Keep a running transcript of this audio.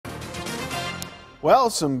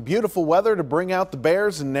Well, some beautiful weather to bring out the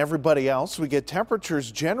bears and everybody else. We get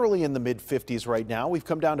temperatures generally in the mid-50s right now. We've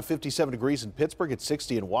come down to 57 degrees in Pittsburgh, at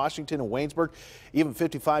 60 in Washington and Waynesburg, even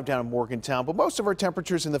 55 down in Morgantown. But most of our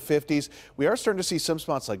temperatures in the 50s. We are starting to see some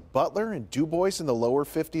spots like Butler and DuBois in the lower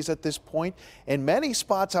 50s at this point. And many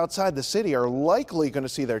spots outside the city are likely going to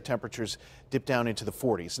see their temperatures dip down into the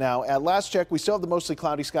 40s. Now, at last check, we still have the mostly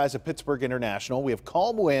cloudy skies at Pittsburgh International. We have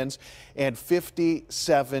calm winds and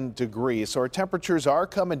 57 degrees. So our temperatures are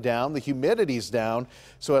coming down. The humidity's down,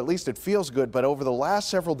 so at least it feels good. But over the last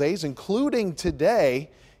several days, including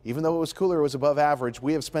today, even though it was cooler, it was above average,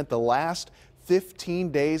 we have spent the last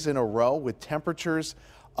 15 days in a row with temperatures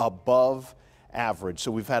above average.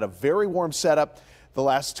 So we've had a very warm setup the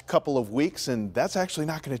last couple of weeks, and that's actually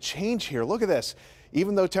not going to change here. Look at this.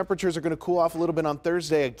 Even though temperatures are going to cool off a little bit on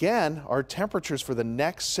Thursday, again, our temperatures for the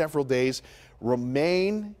next several days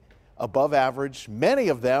remain above average, many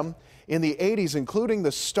of them in the 80s, including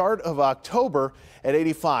the start of October at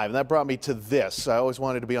 85. And that brought me to this. I always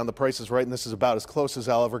wanted to be on The Price is Right, and this is about as close as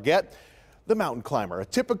I'll ever get. The Mountain Climber. A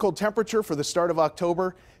typical temperature for the start of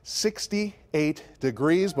October, 68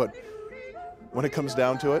 degrees. But when it comes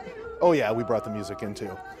down to it, oh yeah, we brought the music in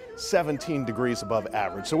too. 17 degrees above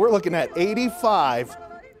average. So we're looking at 85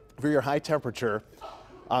 for your high temperature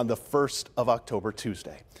on the 1st of October,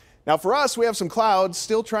 Tuesday. Now for us, we have some clouds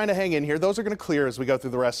still trying to hang in here. Those are going to clear as we go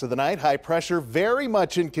through the rest of the night. High pressure very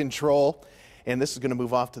much in control, and this is going to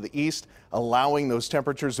move off to the east, allowing those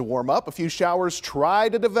temperatures to warm up. A few showers try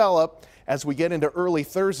to develop as we get into early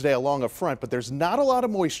Thursday along a front, but there's not a lot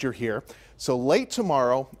of moisture here. So late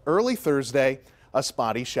tomorrow, early Thursday, a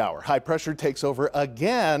spotty shower. High pressure takes over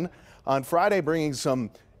again on Friday, bringing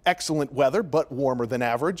some excellent weather, but warmer than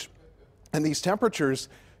average. And these temperatures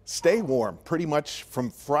stay warm pretty much from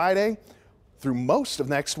Friday through most of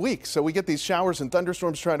next week. So we get these showers and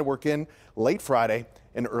thunderstorms trying to work in late Friday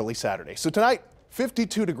and early Saturday. So tonight,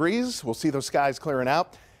 52 degrees. We'll see those skies clearing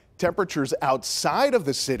out. Temperatures outside of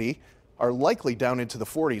the city are likely down into the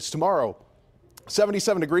 40s. Tomorrow,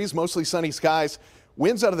 77 degrees, mostly sunny skies.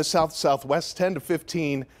 Winds out of the south-southwest, 10 to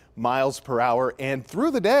 15 miles per hour. And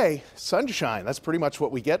through the day, sunshine. That's pretty much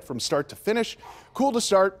what we get from start to finish. Cool to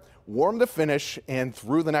start, warm to finish. And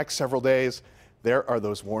through the next several days, there are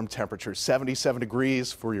those warm temperatures. 77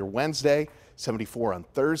 degrees for your Wednesday, 74 on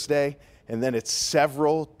Thursday. And then it's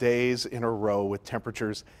several days in a row with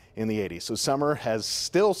temperatures in the 80s. So summer has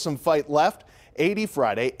still some fight left. 80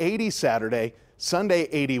 Friday, 80 Saturday, Sunday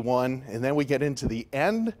 81, and then we get into the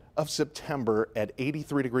end of September at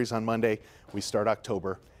 83 degrees on Monday. We start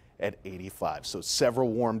October at 85. So several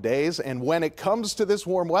warm days. And when it comes to this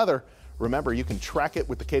warm weather, remember, you can track it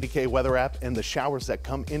with the KDKA weather app and the showers that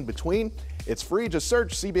come in between. It's free. Just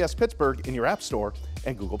search CBS Pittsburgh in your app store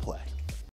and Google Play.